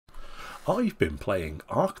I've been playing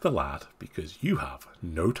Ark the Lad because you have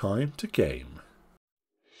no time to game.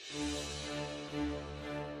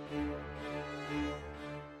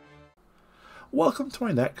 Welcome to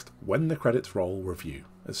my next When the Credits Roll review,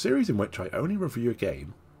 a series in which I only review a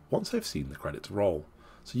game once I've seen the credits roll,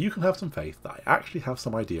 so you can have some faith that I actually have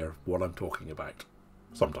some idea of what I'm talking about.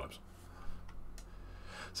 Sometimes.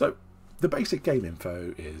 So, the basic game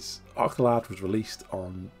info is Ark the Lad was released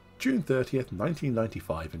on June 30th,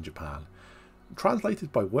 1995 in Japan,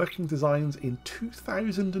 translated by Working Designs in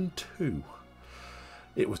 2002.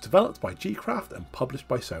 It was developed by G-Craft and published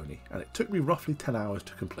by Sony, and it took me roughly 10 hours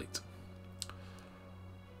to complete.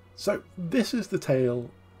 So this is the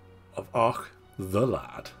tale of Ark the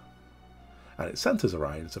Lad, and it centres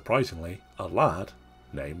around, surprisingly, a lad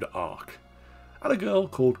named Ark, and a girl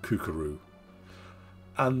called Kukuru,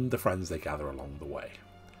 and the friends they gather along the way.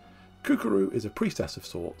 Kukuru is a priestess of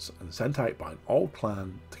sorts and sent out by an old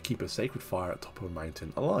clan to keep a sacred fire at top of a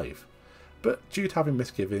mountain alive, but due to having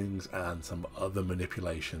misgivings and some other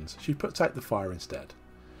manipulations, she puts out the fire instead,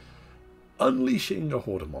 unleashing a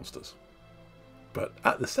horde of monsters. But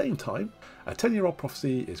at the same time, a 10-year-old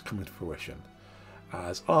prophecy is coming to fruition,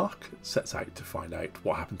 as Ark sets out to find out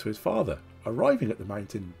what happened to his father, arriving at the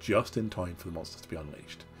mountain just in time for the monsters to be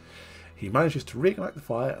unleashed. He manages to reignite the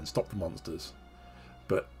fire and stop the monsters,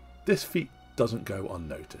 but this feat doesn't go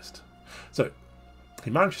unnoticed. So,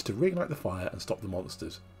 he manages to reignite the fire and stop the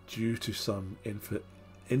monsters due to some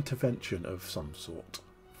intervention of some sort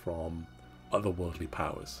from otherworldly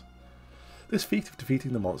powers. This feat of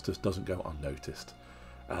defeating the monsters doesn't go unnoticed,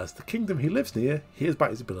 as the kingdom he lives near hears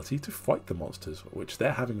about his ability to fight the monsters, which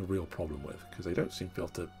they're having a real problem with, because they don't seem to be able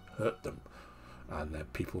to hurt them, and their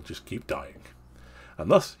people just keep dying.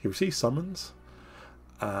 And thus, he receives summons,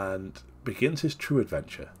 and begins his true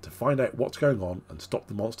adventure to find out what's going on and stop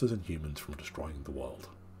the monsters and humans from destroying the world.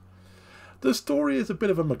 The story is a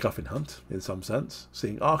bit of a MacGuffin hunt, in some sense,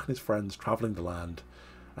 seeing Ark and his friends travelling the land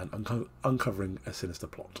and uncovering a sinister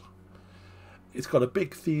plot. It's got a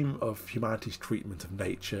big theme of humanity's treatment of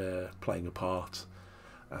nature playing a part,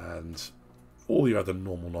 and all the other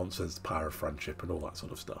normal nonsense, the power of friendship and all that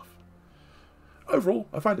sort of stuff. Overall,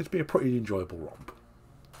 I found it to be a pretty enjoyable romp.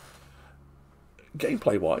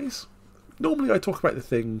 Gameplay wise, normally I talk about the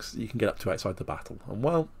things that you can get up to outside the battle, and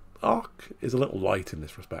well, Ark is a little light in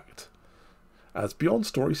this respect, as beyond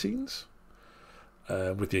story scenes,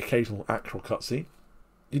 with the occasional actual cutscene,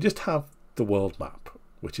 you just have the world map,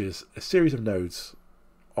 which is a series of nodes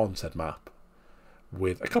on said map,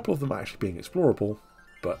 with a couple of them actually being explorable,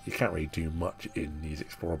 but you can't really do much in these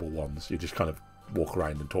explorable ones. You just kind of walk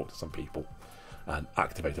around and talk to some people and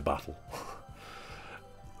activate a battle.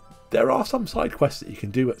 There are some side quests that you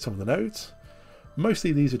can do at some of the nodes.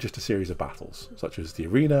 Mostly these are just a series of battles, such as the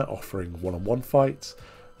arena offering one-on-one fights,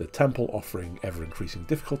 the temple offering ever-increasing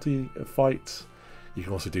difficulty of fights. You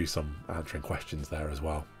can also do some answering questions there as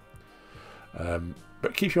well.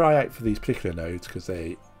 But keep your eye out for these particular nodes, because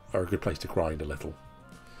they are a good place to grind a little.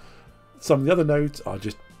 Some of the other nodes are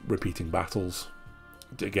just repeating battles,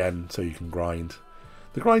 again, so you can grind.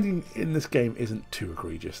 The grinding in this game isn't too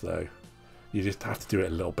egregious though. You just have to do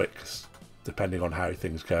it a little bit, cause depending on how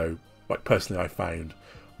things go. Like personally, I found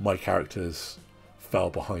my characters fell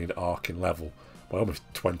behind Ark in level by almost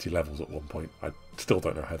 20 levels at one point. I still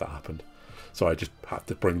don't know how that happened. So I just had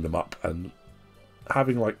to bring them up, and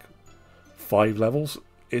having like 5 levels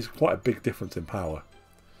is quite a big difference in power.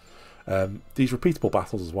 These repeatable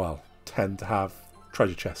battles as well tend to have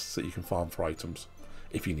treasure chests that you can farm for items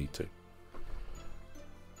if you need to.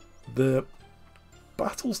 The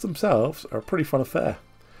battles themselves are a pretty fun affair.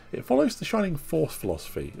 It follows the Shining Force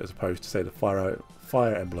philosophy as opposed to, say, the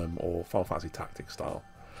Fire Emblem or Final Fantasy Tactics style.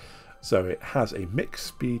 So it has a mixed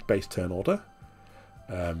speed based turn order,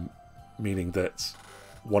 meaning that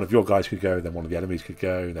one of your guys could go, then one of the enemies could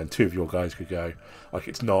go, then 2 of your guys could go. Like,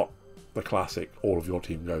 it's not the classic all of your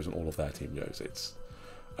team goes and all of their team goes. It's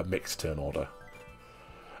a mixed turn order.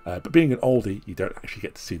 But being an oldie, you don't actually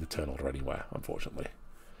get to see the turn order anywhere, unfortunately.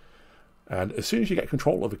 And as soon as you get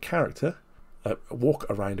control of a character, walk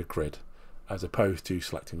around a grid, as opposed to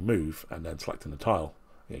selecting move and then selecting the tile.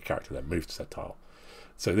 Your character then moves to said tile.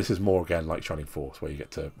 So this is more again like Shining Force, where you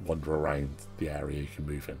get to wander around the area you can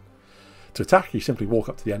move in. To attack, you simply walk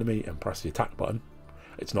up to the enemy and press the attack button.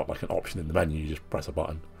 It's not like an option in the menu, you just press a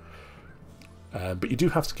button. But you do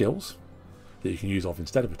have skills that you can use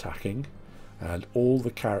instead of attacking, and all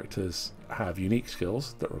the characters have unique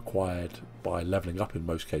skills that are required by levelling up in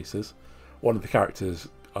most cases. One of the characters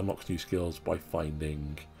unlocks new skills by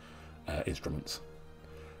finding instruments,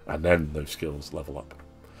 and then those skills level up.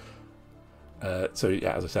 So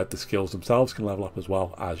yeah, as I said, the skills themselves can level up as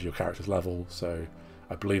well as your character's level. So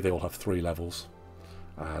I believe they all have 3 levels,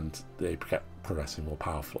 and they get progressively more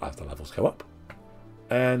powerful as the levels go up.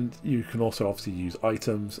 And you can also obviously use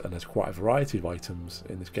items, and there's quite a variety of items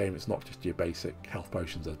in this game. It's not just your basic health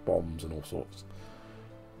potions, there's bombs and all sorts.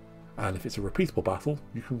 And if it's a repeatable battle,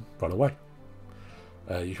 you can run away.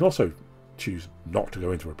 You can also choose not to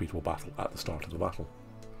go into a repeatable battle at the start of the battle.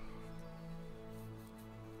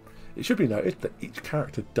 It should be noted that each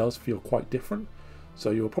character does feel quite different, so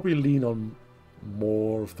you'll probably lean on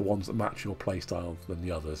more of the ones that match your playstyle than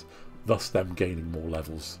the others, thus them gaining more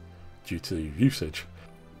levels due to usage.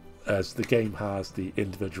 As the game has the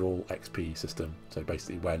individual XP system, so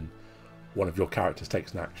basically when one of your characters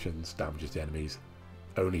takes an action, damages the enemies,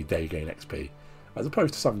 only they gain XP, as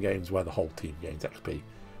opposed to some games where the whole team gains XP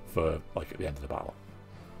for like at the end of the battle.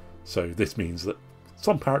 So this means that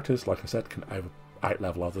some characters, like I said, can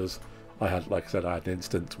out-level others. I had an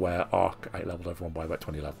instance where Ark out-leveled everyone by about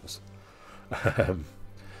 20 levels.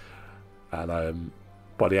 And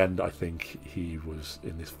by the end, I think he was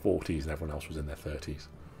in his 40s and everyone else was in their 30s.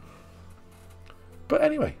 But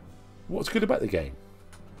anyway, what's good about the game?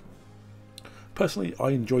 Personally,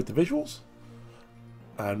 I enjoyed the visuals,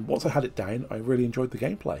 and once I had it down, I really enjoyed the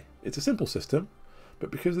gameplay. It's a simple system, but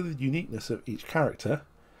because of the uniqueness of each character,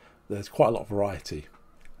 there's quite a lot of variety.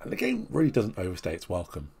 And the game really doesn't overstay its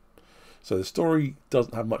welcome. So the story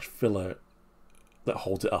doesn't have much filler that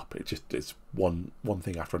holds it up. It's one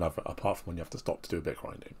thing after another, apart from when you have to stop to do a bit of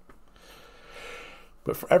grinding.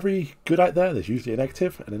 But for every good out there, there's usually a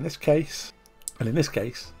negative, and in this case,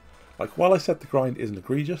 like while I said the grind isn't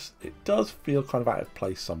egregious, it does feel kind of out of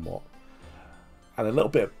place somewhat. And a little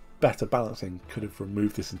bit of better balancing could have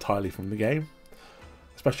removed this entirely from the game,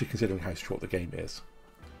 especially considering how short the game is.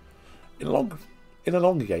 In a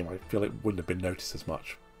longer game, I feel it wouldn't have been noticed as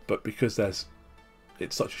much, but because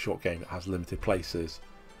it's such a short game, it has limited places,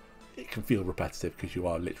 it can feel repetitive because you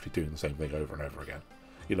are literally doing the same thing over and over again.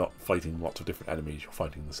 You're not fighting lots of different enemies, you're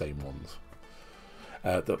fighting the same ones.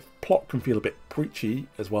 The plot can feel a bit preachy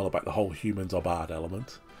as well about the whole humans are bad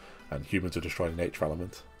element, and humans are destroying nature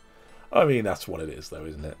element. I mean, that's what it is though,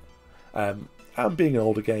 isn't it? And being an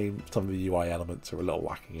older game, some of the UI elements are a little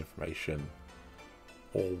lacking information,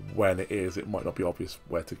 or when it is, it might not be obvious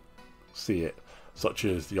where to see it, such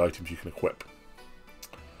as the items you can equip.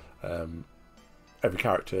 Every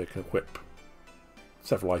character can equip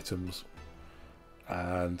several items,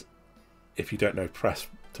 and if you don't know to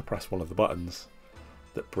press one of the buttons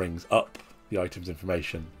that brings up the item's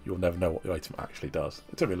information, you'll never know what the item actually does.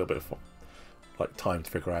 It took me a little bit of time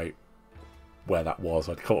to figure out where that was.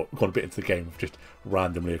 I'd gone a bit into the game of just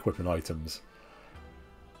randomly equipping items.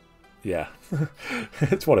 Yeah,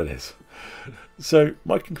 it's what it is. So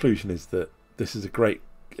my conclusion is that this is a great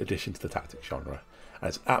addition to the tactics genre, and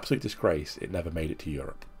it's an absolute disgrace it never made it to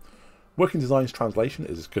Europe. Working Design's translation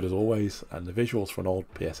is as good as always, and the visuals for an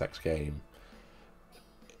old PSX game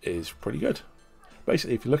is pretty good.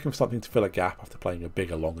 Basically, if you're looking for something to fill a gap after playing a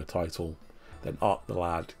bigger, longer title, then Ark the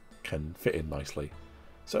Lad can fit in nicely.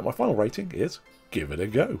 So my final rating is, give it a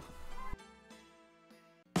go.